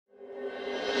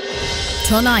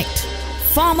Tonight,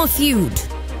 farmer feud.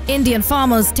 Indian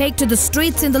farmers take to the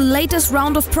streets in the latest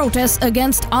round of protests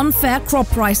against unfair crop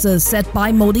prices set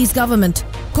by Modi's government,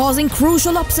 causing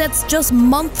crucial upsets just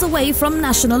months away from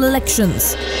national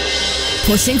elections.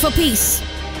 Pushing for peace.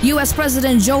 US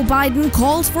President Joe Biden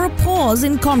calls for a pause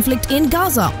in conflict in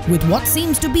Gaza, with what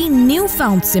seems to be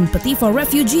newfound sympathy for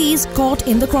refugees caught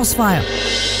in the crossfire.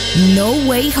 No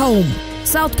way home.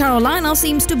 South Carolina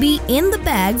seems to be in the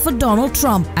bag for Donald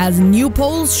Trump, as new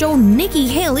polls show Nikki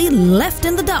Haley left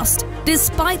in the dust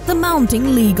despite the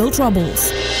mounting legal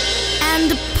troubles.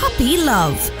 And puppy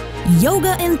love.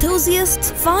 Yoga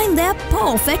enthusiasts find their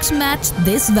perfect match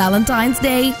this Valentine's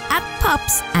Day at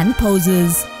Pups and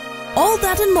Poses. All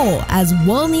that and more as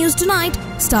World News Tonight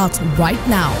starts right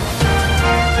now.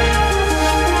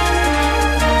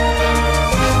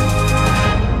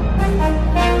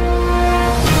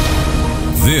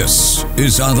 This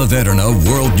is Derana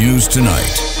World News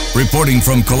Tonight. Reporting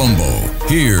from Colombo,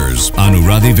 here's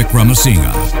Anuradhi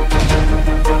Vikramasinghe.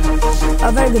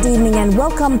 A very good evening and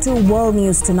welcome to World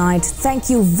News Tonight. Thank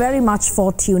you very much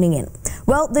for tuning in.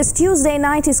 Well, this Tuesday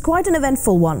night is quite an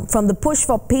eventful one, from the push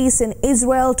for peace in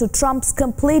Israel to Trump's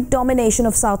complete domination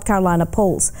of South Carolina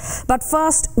polls. But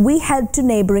first, we head to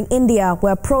neighboring India,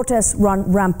 where protests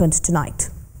run rampant tonight.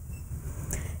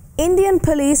 Indian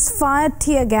police fired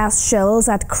tear gas shells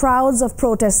at crowds of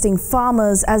protesting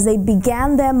farmers as they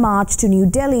began their march to New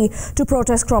Delhi to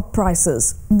protest crop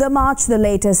prices. The march, the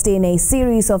latest in a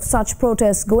series of such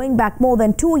protests going back more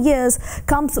than 2 years,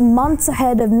 comes months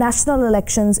ahead of national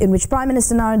elections in which Prime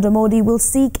Minister Narendra Modi will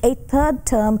seek a third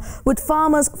term, with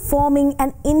farmers forming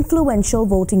an influential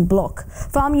voting bloc.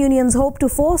 Farm unions hope to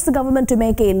force the government to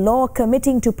make a law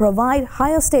committing to provide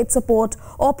higher state support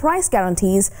or price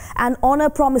guarantees and honour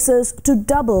promises to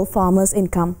double farmers'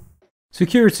 income.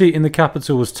 Security in the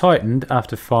capital was tightened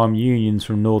after farm unions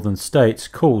from northern states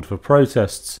called for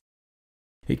protests.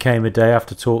 It came a day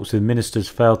after talks with ministers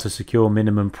failed to secure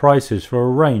minimum prices for a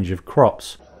range of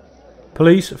crops.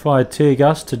 Police fired tear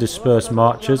gas to disperse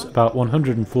marchers about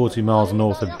 140 miles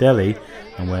north of Delhi,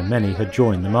 and where many had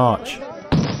joined the march.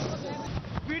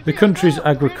 The country's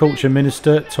agriculture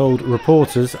minister told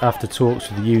reporters after talks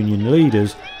with the union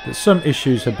leaders that some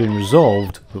issues had been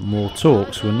resolved, but more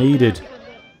talks were needed.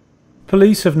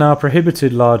 Police have now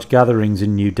prohibited large gatherings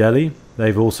in New Delhi.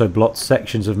 They've also blocked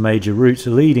sections of major routes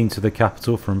leading to the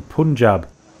capital from Punjab.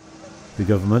 The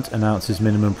government announces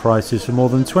minimum prices for more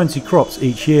than 20 crops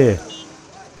each year.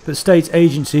 But state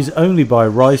agencies only buy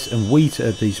rice and wheat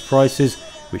at these prices,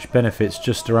 which benefits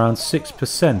just around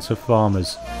 6% of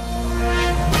farmers.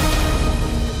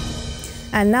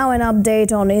 And now an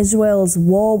update on Israel's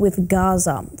war with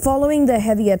Gaza. Following the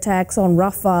heavy attacks on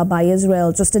Rafah by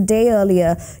Israel just a day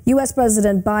earlier, US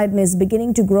President Biden is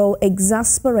beginning to grow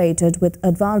exasperated with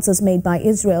advances made by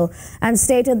Israel and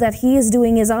stated that he is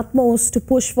doing his utmost to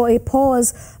push for a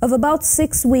pause of about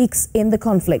 6 weeks in the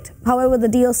conflict. However, the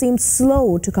deal seems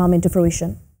slow to come into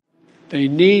fruition. They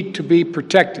need to be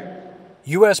protected.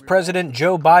 U.S. President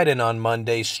Joe Biden on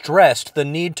Monday stressed the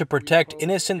need to protect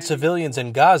innocent civilians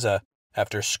in Gaza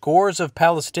after scores of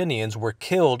Palestinians were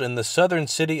killed in the southern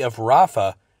city of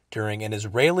Rafah during an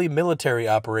Israeli military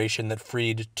operation that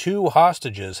freed 2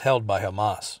 hostages held by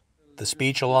Hamas. The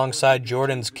speech alongside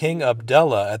Jordan's King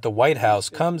Abdullah at the White House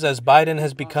comes as Biden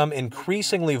has become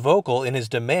increasingly vocal in his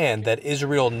demand that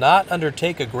Israel not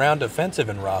undertake a ground offensive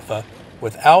in Rafah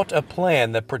without a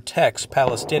plan that protects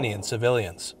Palestinian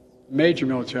civilians. Major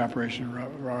military operation in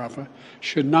Rafah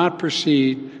should not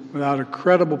proceed without a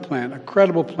credible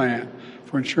plan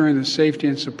for ensuring the safety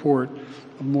and support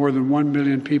of more than 1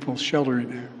 million people sheltering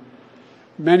there.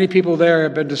 Many people there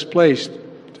have been displaced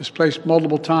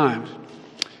multiple times,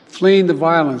 fleeing the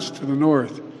violence to the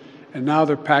north, and now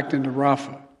they're packed into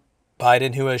Rafah.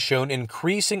 Biden, who has shown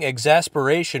increasing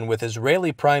exasperation with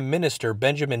Israeli Prime Minister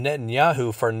Benjamin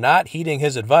Netanyahu for not heeding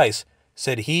his advice,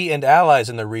 said he and allies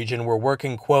in the region were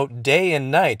working, quote, day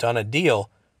and night on a deal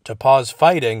to pause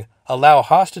fighting, allow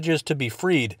hostages to be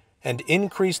freed, and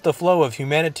increase the flow of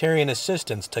humanitarian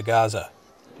assistance to Gaza.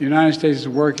 The United States is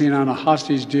working on a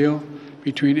hostage deal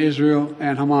between Israel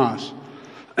and Hamas,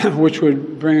 which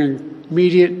would bring an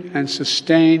immediate and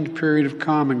sustained period of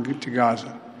calm to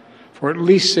Gaza for at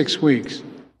least 6 weeks.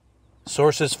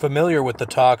 Sources familiar with the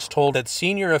talks told that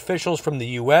senior officials from the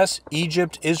U.S.,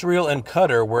 Egypt, Israel, and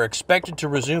Qatar were expected to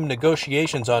resume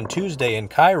negotiations on Tuesday in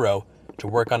Cairo to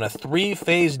work on a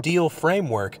 3-phase deal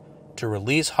framework to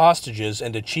release hostages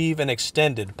and achieve an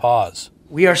extended pause.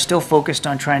 We are still focused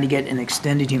on trying to get an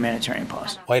extended humanitarian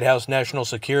pause. White House National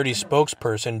Security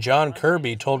spokesperson John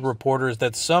Kirby told reporters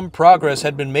that some progress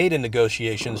had been made in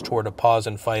negotiations toward a pause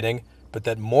in fighting, but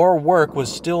that more work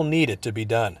was still needed to be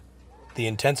done. The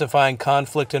intensifying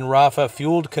conflict in Rafah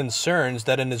fueled concerns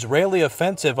that an Israeli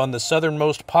offensive on the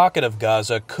southernmost pocket of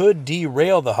Gaza could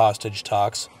derail the hostage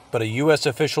talks, but a U.S.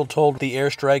 official told the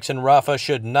airstrikes in Rafah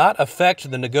should not affect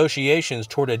the negotiations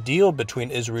toward a deal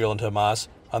between Israel and Hamas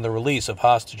on the release of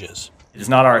hostages. It is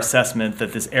not our assessment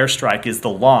that this airstrike is the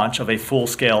launch of a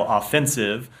full-scale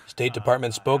offensive. State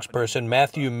Department spokesperson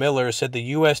Matthew Miller said the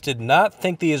U.S. did not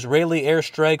think the Israeli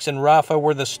airstrikes in Rafah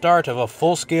were the start of a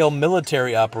full-scale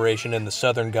military operation in the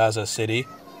southern Gaza city,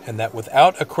 and that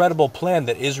without a credible plan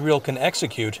that Israel can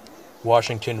execute,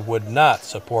 Washington would not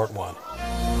support one.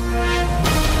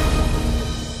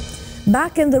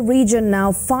 Back in the region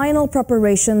now, final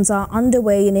preparations are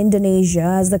underway in Indonesia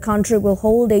as the country will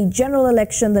hold a general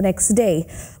election the next day,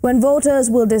 when voters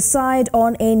will decide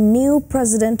on a new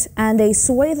president and a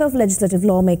swathe of legislative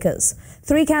lawmakers.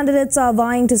 3 candidates are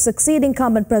vying to succeed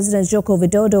incumbent President Joko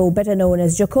Widodo, better known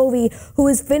as Jokowi, who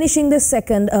is finishing the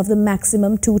second of the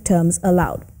maximum 2 terms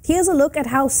allowed. Here's a look at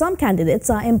how some candidates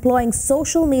are employing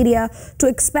social media to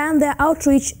expand their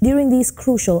outreach during these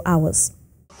crucial hours.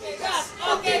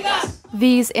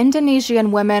 These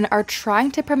Indonesian women are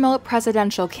trying to promote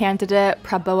presidential candidate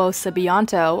Prabowo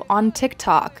Subianto on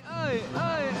TikTok.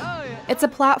 It's a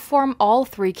platform all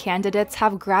 3 candidates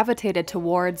have gravitated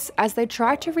towards as they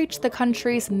try to reach the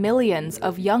country's millions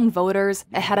of young voters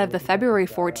ahead of the February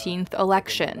 14th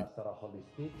election.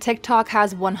 TikTok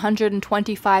has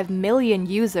 125 million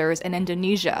users in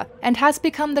Indonesia and has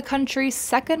become the country's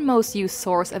second most used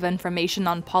source of information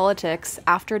on politics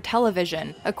after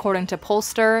television, according to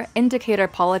pollster Indicator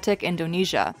Politik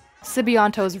Indonesia.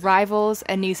 Subianto's rivals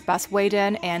Anies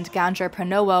Baswedan and Ganjar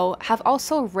Pranowo have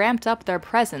also ramped up their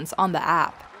presence on the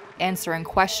app, answering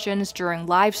questions during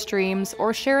live streams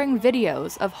or sharing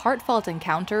videos of heartfelt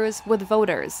encounters with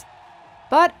voters.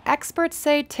 But experts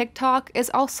say TikTok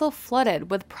is also flooded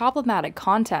with problematic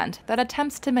content that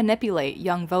attempts to manipulate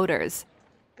young voters.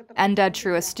 Enda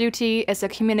Truastuti is a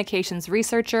communications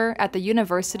researcher at the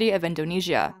University of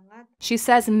Indonesia. She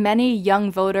says many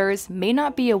young voters may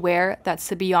not be aware that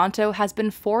Subianto has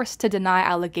been forced to deny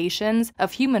allegations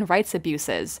of human rights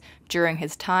abuses during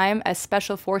his time as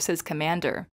Special Forces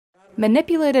commander.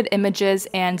 Manipulated images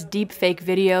and deepfake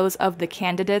videos of the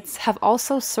candidates have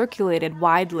also circulated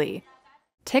widely.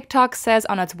 TikTok says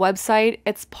on its website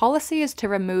its policy is to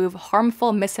remove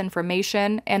harmful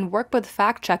misinformation and work with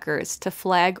fact-checkers to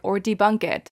flag or debunk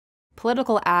it.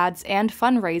 Political ads and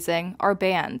fundraising are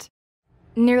banned.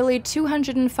 Nearly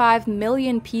 205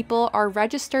 million people are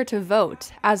registered to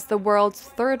vote as the world's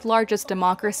 3rd largest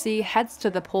democracy heads to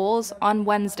the polls on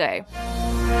Wednesday.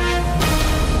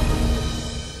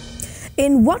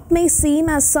 In what may seem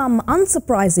as some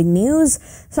unsurprising news,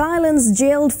 Thailand's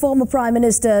jailed former Prime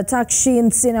Minister Thaksin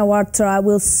Shinawatra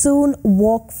will soon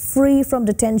walk free from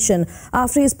detention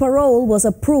after his parole was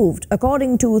approved,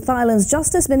 according to Thailand's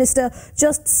Justice Minister,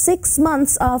 just 6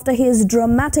 months after his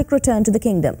dramatic return to the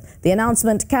kingdom. The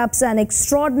announcement caps an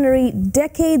extraordinary,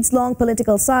 decades-long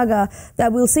political saga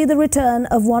that will see the return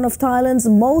of one of Thailand's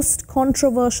most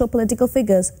controversial political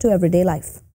figures to everyday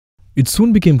life. It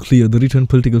soon became clear the returned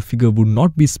political figure would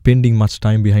not be spending much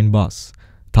time behind bars.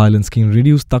 Thailand's king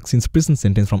reduced Thaksin's prison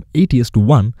sentence from 8 years to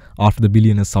 1 after the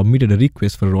billionaire submitted a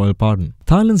request for a royal pardon.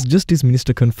 Thailand's justice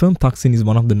minister confirmed Thaksin is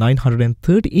one of the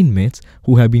 930 inmates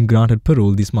who have been granted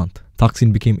parole this month.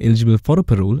 Thaksin became eligible for a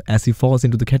parole as he falls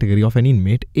into the category of an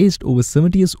inmate aged over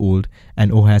 70 years old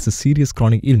and or has a serious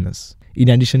chronic illness. In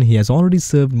addition, he has already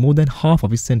served more than half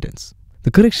of his sentence.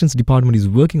 The Corrections Department is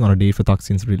working on a date for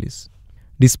Thaksin's release.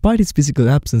 Despite his physical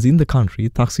absence in the country,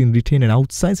 Thaksin retained an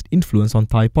outsized influence on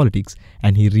Thai politics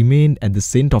and he remained at the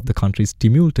center of the country's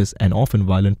tumultuous and often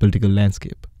violent political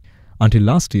landscape. Until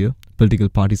last year, political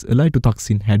parties allied to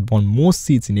Thaksin had won more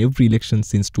seats in every election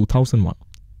since 2001.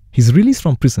 His release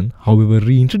from prison, however,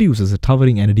 reintroduces a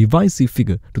towering and a divisive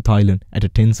figure to Thailand at a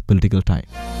tense political time.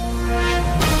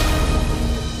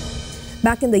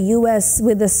 Back in the U.S.,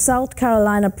 with the South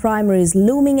Carolina primaries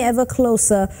looming ever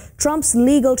closer, Trump's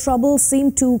legal troubles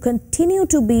seem to continue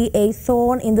to be a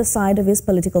thorn in the side of his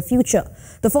political future.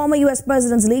 The former U.S.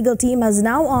 president's legal team has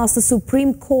now asked the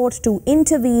Supreme Court to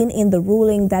intervene in the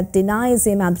ruling that denies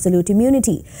him absolute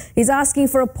immunity. He's asking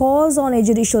for a pause on a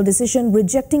judicial decision,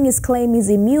 rejecting his claim he's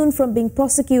immune from being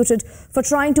prosecuted for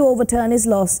trying to overturn his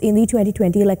loss in the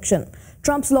 2020 election.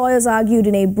 Trump's lawyers argued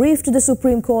in a brief to the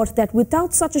Supreme Court that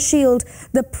without such a shield,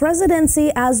 the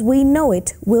presidency as we know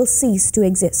it will cease to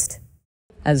exist.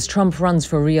 As Trump runs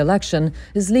for re-election,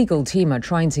 his legal team are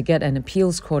trying to get an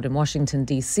appeals court in Washington,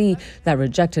 D.C. that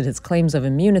rejected his claims of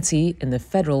immunity in the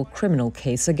federal criminal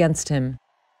case against him.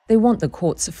 They want the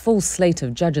court's full slate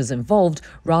of judges involved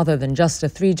rather than just a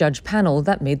 3-judge panel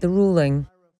that made the ruling.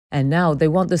 And now they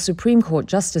want the Supreme Court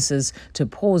justices to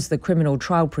pause the criminal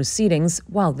trial proceedings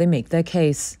while they make their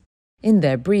case. In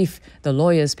their brief, the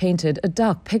lawyers painted a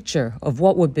dark picture of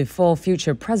what would befall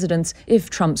future presidents if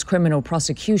Trump's criminal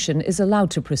prosecution is allowed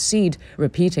to proceed,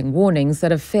 repeating warnings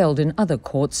that have failed in other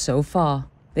courts so far.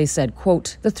 They said,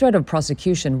 quote, "The threat of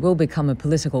prosecution will become a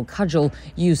political cudgel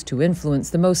used to influence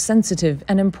the most sensitive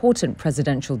and important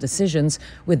presidential decisions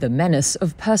with the menace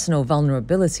of personal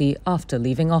vulnerability after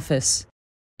leaving office."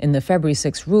 In the February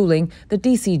 6 ruling, the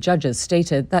D.C. judges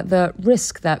stated that the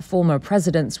risk that former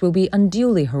presidents will be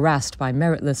unduly harassed by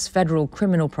meritless federal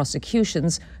criminal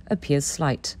prosecutions appears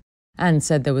slight, and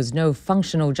said there was no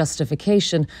functional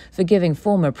justification for giving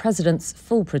former presidents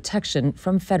full protection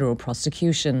from federal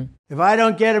prosecution. If I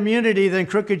don't get immunity, then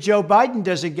crooked Joe Biden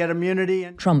doesn't get immunity.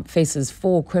 Trump faces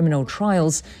 4 criminal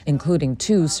trials, including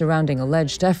 2 surrounding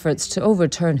alleged efforts to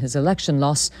overturn his election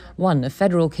loss, one a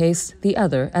federal case, the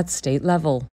other at state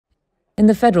level. In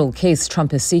the federal case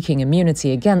Trump is seeking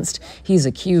immunity against, he's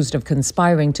accused of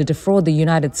conspiring to defraud the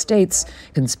United States,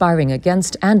 conspiring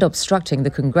against and obstructing the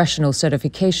congressional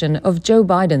certification of Joe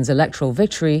Biden's electoral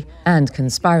victory, and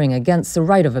conspiring against the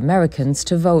right of Americans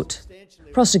to vote.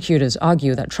 Prosecutors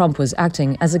argue that Trump was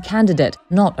acting as a candidate,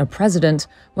 not a president,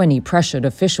 when he pressured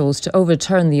officials to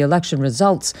overturn the election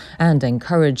results and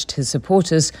encouraged his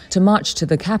supporters to march to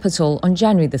the Capitol on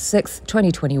January 6,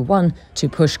 2021, to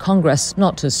push Congress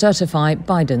not to certify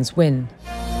Biden's win.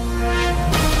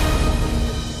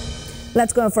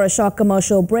 Let's go for a short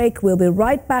commercial break. We'll be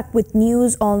right back with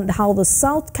news on how the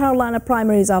South Carolina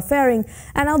primaries are faring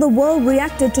and how the world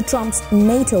reacted to Trump's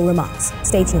NATO remarks.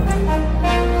 Stay tuned.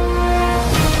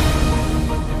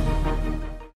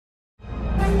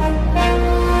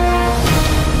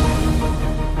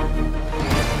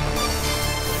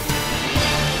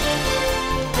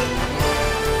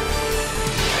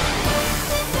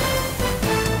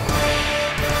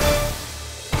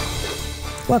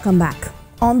 Welcome back.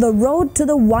 On the road to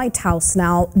the White House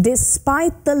now,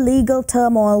 despite the legal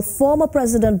turmoil, former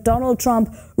President Donald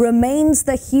Trump remains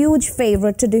the huge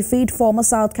favorite to defeat former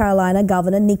South Carolina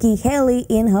Governor Nikki Haley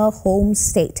in her home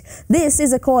state. This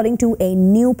is according to a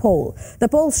new poll. The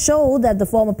polls show that the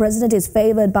former president is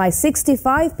favored by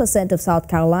 65% of South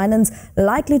Carolinians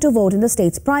likely to vote in the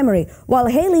state's primary, while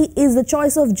Haley is the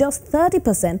choice of just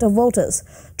 30% of voters.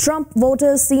 Trump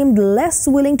voters seemed less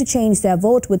willing to change their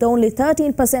vote, with only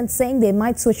 13% saying they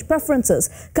might switch preferences,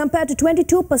 compared to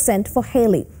 22% for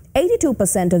Haley.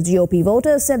 82% of GOP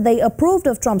voters said they approved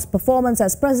of Trump's performance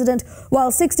as president, while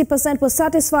 60% were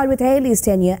satisfied with Haley's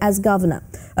tenure as governor.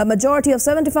 A majority of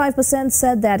 75%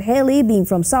 said that Haley, being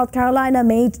from South Carolina,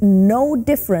 made no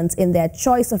difference in their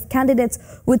choice of candidates,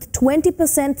 with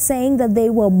 20% saying that they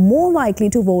were more likely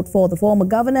to vote for the former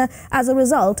governor as a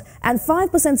result, and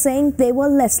 5% saying they were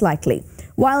less likely.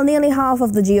 While nearly half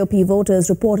of the GOP voters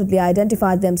reportedly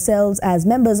identified themselves as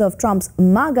members of Trump's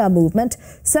MAGA movement,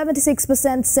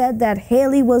 76% said that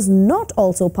Haley was not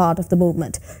also part of the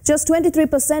movement. Just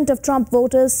 23% of Trump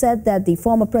voters said that the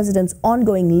former president's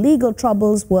ongoing legal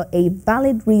troubles were a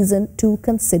valid reason to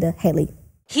consider Haley.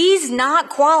 He's not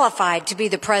qualified to be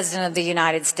the president of the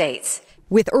United States.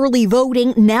 With early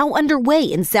voting now underway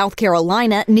in South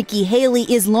Carolina, Nikki Haley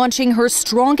is launching her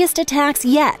strongest attacks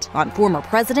yet on former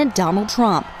President Donald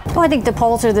Trump. Well, I think the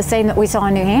polls are the same that we saw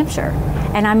in New Hampshire.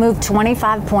 And I moved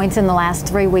 25 points in the last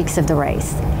 3 weeks of the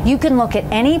race. You can look at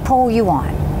any poll you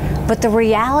want, but the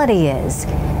reality is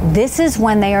this is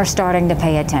when they are starting to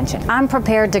pay attention. I'm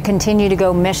prepared to continue to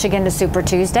go Michigan to Super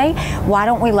Tuesday. Why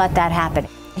don't we let that happen?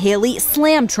 Haley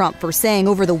slammed Trump for saying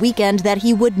over the weekend that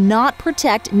he would not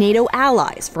protect NATO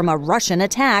allies from a Russian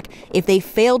attack if they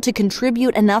failed to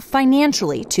contribute enough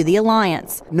financially to the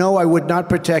alliance. No, I would not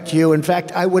protect you. In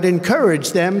fact, I would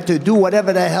encourage them to do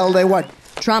whatever the hell they want.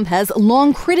 Trump has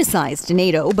long criticized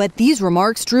NATO, but these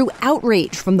remarks drew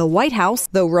outrage from the White House,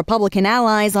 though Republican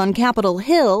allies on Capitol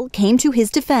Hill came to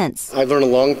his defense. I learned a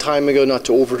long time ago not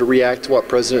to overreact to what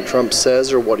President Trump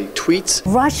says or what he tweets.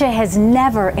 Russia has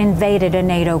never invaded a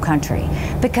NATO country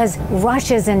because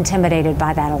Russia is intimidated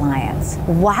by that alliance.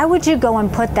 Why would you go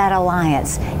and put that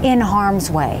alliance in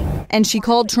harm's way? And she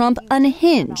called Trump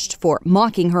unhinged for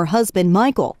mocking her husband,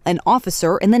 Michael, an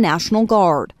officer in the National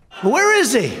Guard. Where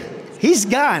is he? He's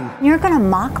gone. You're going to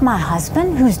mock my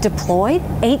husband who's deployed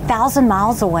 8,000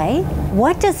 miles away?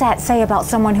 What does that say about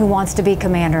someone who wants to be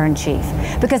commander-in-chief?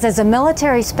 Because as a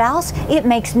military spouse, it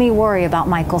makes me worry about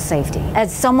Michael's safety.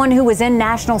 As someone who was in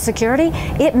national security,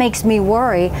 it makes me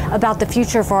worry about the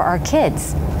future for our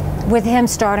kids with him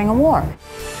starting a war.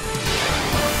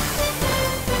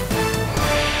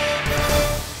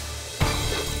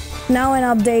 Now an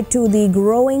update to the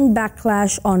growing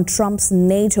backlash on Trump's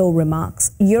NATO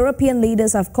remarks. European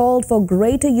leaders have called for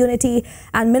greater unity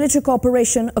and military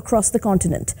cooperation across the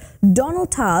continent.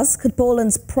 Donald Tusk,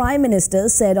 Poland's prime minister,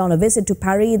 said on a visit to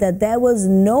Paris that there was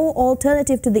no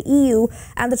alternative to the EU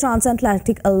and the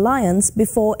transatlantic alliance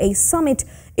before a summit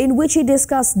in which he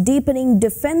discussed deepening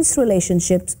defense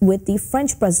relationships with the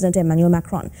French President Emmanuel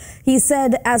Macron. He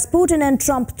said, as Putin and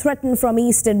Trump threaten from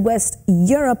East and West,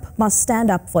 Europe must stand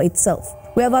up for itself.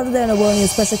 We have other than a World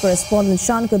News special correspondent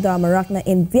Shanika Dharmaratna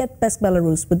in Vietpesk,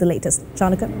 Belarus with the latest.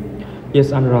 Shanika?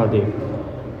 Yes, Anuradhi.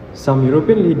 Some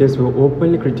European leaders were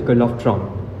openly critical of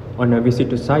Trump. On a visit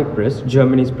to Cyprus,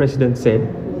 Germany's president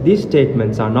said these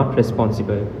statements are not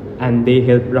responsible and they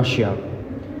help Russia.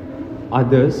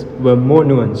 Others were more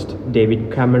nuanced.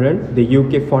 David Cameron, the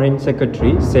UK Foreign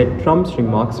Secretary, said Trump's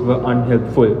remarks were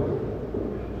unhelpful.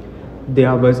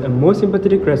 There was a more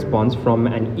sympathetic response from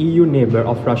an EU neighbor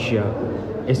of Russia.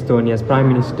 Estonia's Prime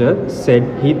Minister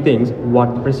said he thinks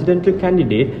what the presidential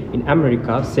candidate in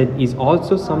America said is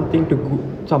also something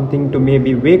to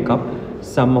maybe wake up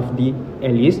some of the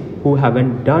allies who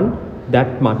haven't done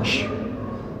that much.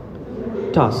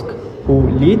 Tusk, who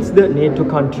leads the NATO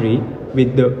country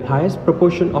with the highest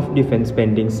proportion of defense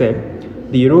spending,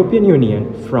 said the European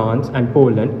Union, France and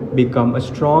Poland become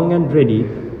strong and ready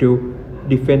to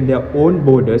defend their own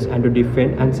borders and to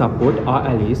defend and support our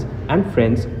allies and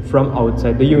friends from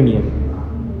outside the Union.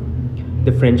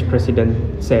 The French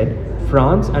president said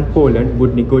France and Poland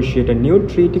would negotiate a new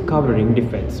treaty covering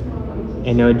defense,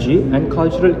 energy and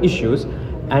cultural issues,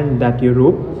 and that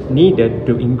Europe needed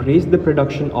to increase the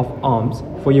production of arms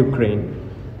for Ukraine.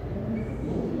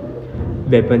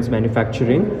 Weapons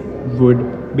manufacturing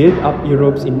would build up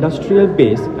Europe's industrial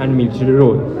base and military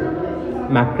role,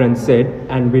 Macron said,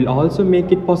 and will also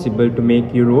make it possible to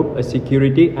make Europe a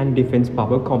security and defense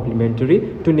power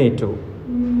complementary to NATO,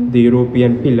 the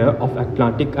European pillar of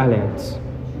Atlantic Alliance.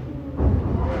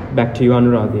 Back to you,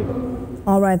 Anuradhi.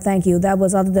 All right, thank you. That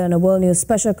was other than a World News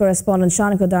special correspondent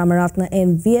Shanika Dharmaratna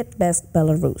in Vietpesk,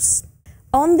 Belarus.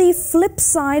 On the flip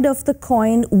side of the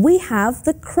coin, we have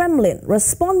the Kremlin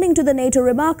responding to the NATO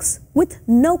remarks with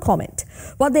no comment.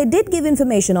 What they did give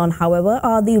information on, however,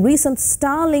 are the recent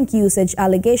Starlink usage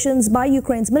allegations by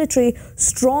Ukraine's military,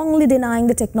 strongly denying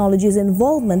the technology's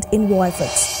involvement in war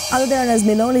efforts. Other than as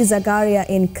Minoli Zagaria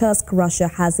in Kursk, Russia,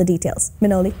 has the details.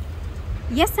 Minoli?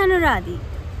 Yes, Anuradhi.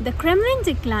 The Kremlin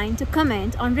declined to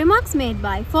comment on remarks made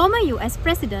by former US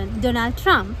President Donald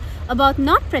Trump about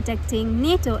not protecting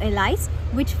NATO allies,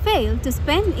 which failed to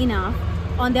spend enough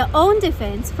on their own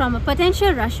defense from a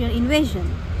potential Russian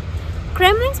invasion.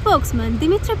 Kremlin spokesman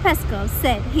Dmitry Peskov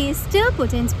said he is still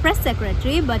Putin's press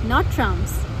secretary but not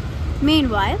Trump's.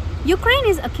 Meanwhile, Ukraine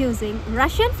is accusing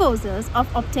Russian forces of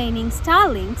obtaining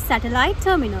Starlink satellite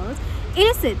terminals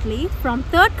illicitly from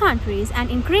third countries and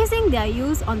increasing their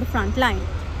use on the front line.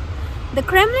 The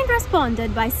Kremlin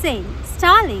responded by saying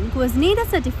Starlink was neither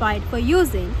certified for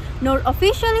using nor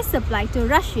officially supplied to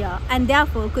Russia and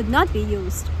therefore could not be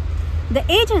used. The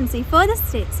agency further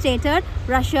stated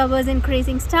Russia was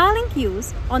increasing Starlink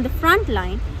use on the front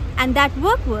line and that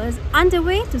work was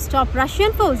underway to stop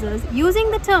Russian forces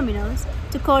using the terminals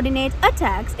to coordinate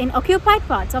attacks in occupied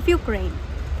parts of Ukraine.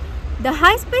 The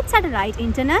high-speed satellite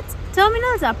internet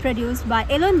terminals are produced by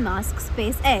Elon Musk's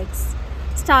SpaceX.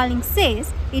 Starlink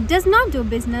says it does not do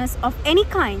business of any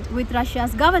kind with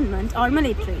Russia's government or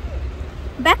military.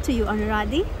 Back to you,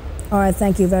 Anuradhi. All right,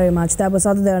 thank you very much. That was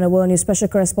other than a World News special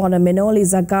correspondent Minoli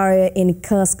Zagaria in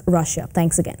Kursk, Russia.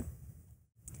 Thanks again.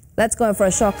 Let's go for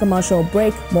a short commercial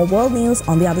break. More world news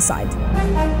on the other side.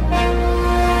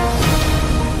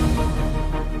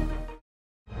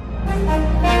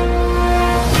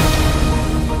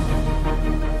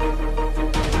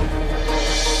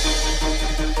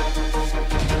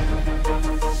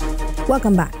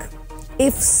 Welcome back.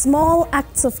 If small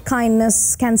acts of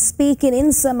kindness can speak in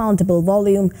insurmountable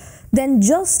volume, then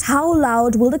just how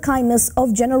loud will the kindness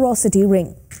of generosity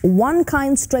ring? One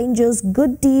kind stranger's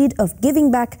good deed of giving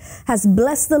back has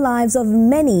blessed the lives of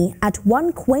many at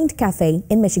one quaint cafe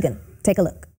in Michigan. Take a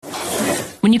look.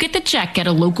 When you get the check at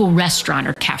a local restaurant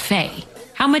or cafe,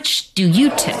 how much do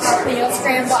you tip?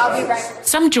 Scramble, I'll be right.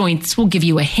 Some joints will give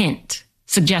you a hint,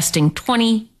 suggesting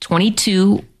 20,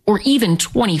 22, or even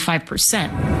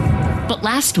 25%. But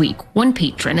last week, one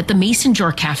patron at the Mason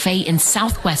Jar Cafe in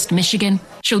Southwest Michigan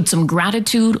showed some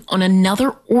gratitude on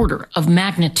another order of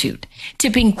magnitude,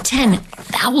 tipping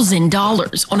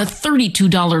 $10,000 on a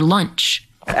 $32 lunch.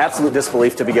 Absolute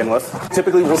disbelief to begin with.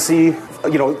 Typically, we'll see,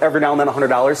 every now and then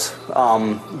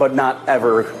 $100, but not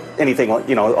ever anything,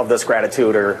 of this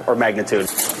gratitude or magnitude.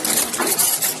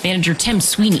 Manager Tim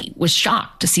Sweeney was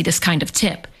shocked to see this kind of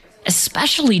tip,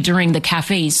 especially during the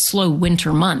cafe's slow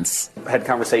winter months. I had a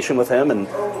conversation with him and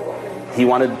he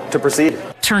wanted to proceed.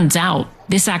 Turns out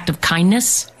this act of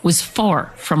kindness was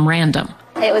far from random.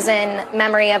 It was in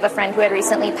memory of a friend who had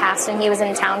recently passed, and he was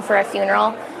in town for a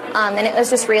funeral. And it was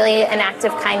just really an act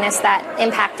of kindness that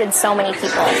impacted so many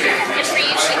people.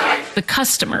 The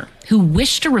customer, who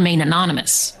wished to remain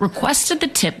anonymous, requested the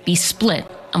tip be split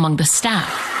among the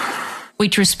staff.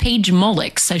 Waitress Paige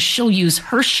Mullick says she'll use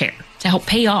her share to help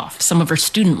pay off some of her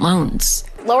student loans.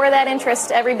 Lower that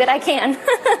interest every bit I can.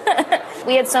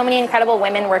 We had so many incredible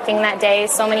women working that day,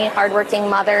 so many hardworking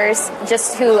mothers,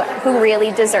 just who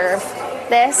really deserve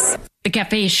this. The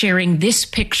cafe is sharing this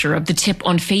picture of the tip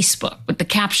on Facebook with the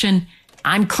caption,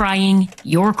 "I'm crying,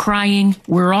 you're crying,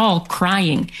 we're all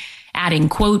crying," adding,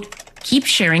 quote, "Keep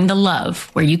sharing the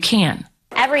love where you can."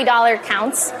 Every dollar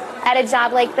counts at a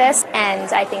job like this,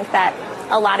 and I think that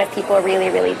a lot of people really,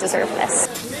 really deserve this.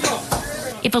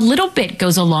 If a little bit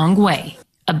goes a long way,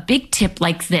 a big tip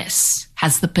like this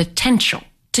has the potential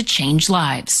to change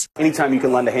lives. Anytime you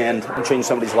can lend a hand and change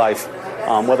somebody's life,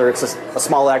 whether it's a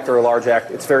small act or a large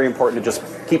act, it's very important to just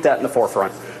keep that in the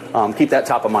forefront, keep that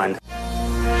top of mind.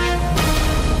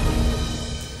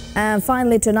 And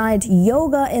finally tonight,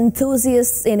 yoga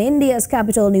enthusiasts in India's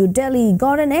capital, New Delhi,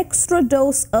 got an extra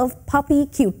dose of puppy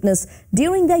cuteness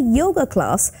during their yoga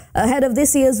class ahead of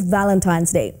this year's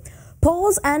Valentine's Day.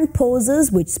 Paws and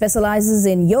Poses, which specializes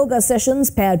in yoga sessions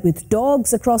paired with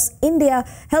dogs across India,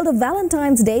 held a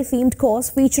Valentine's Day themed course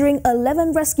featuring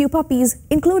 11 rescue puppies,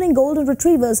 including golden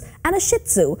retrievers and a Shih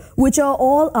Tzu, which are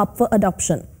all up for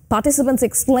adoption. Participants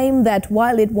exclaimed that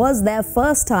while it was their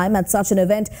first time at such an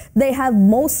event, they have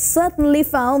most certainly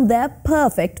found their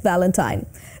perfect Valentine.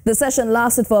 The session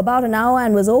lasted for about an hour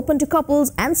and was open to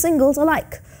couples and singles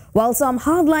alike. While some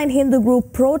hardline Hindu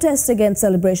group protests against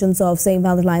celebrations of St.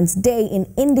 Valentine's Day in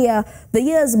India, the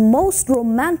year's most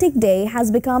romantic day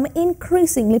has become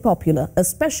increasingly popular,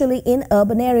 especially in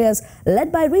urban areas,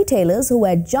 led by retailers who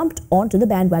had jumped onto the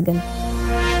bandwagon.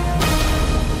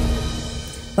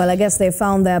 Well, I guess they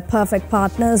found their perfect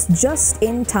partners just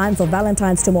in time for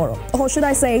Valentine's tomorrow. Or should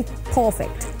I say,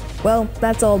 perfect. Well,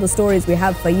 that's all the stories we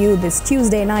have for you this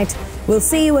Tuesday night. We'll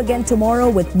see you again tomorrow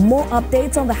with more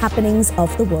updates on the happenings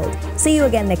of the world. See you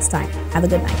again next time. Have a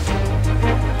good night.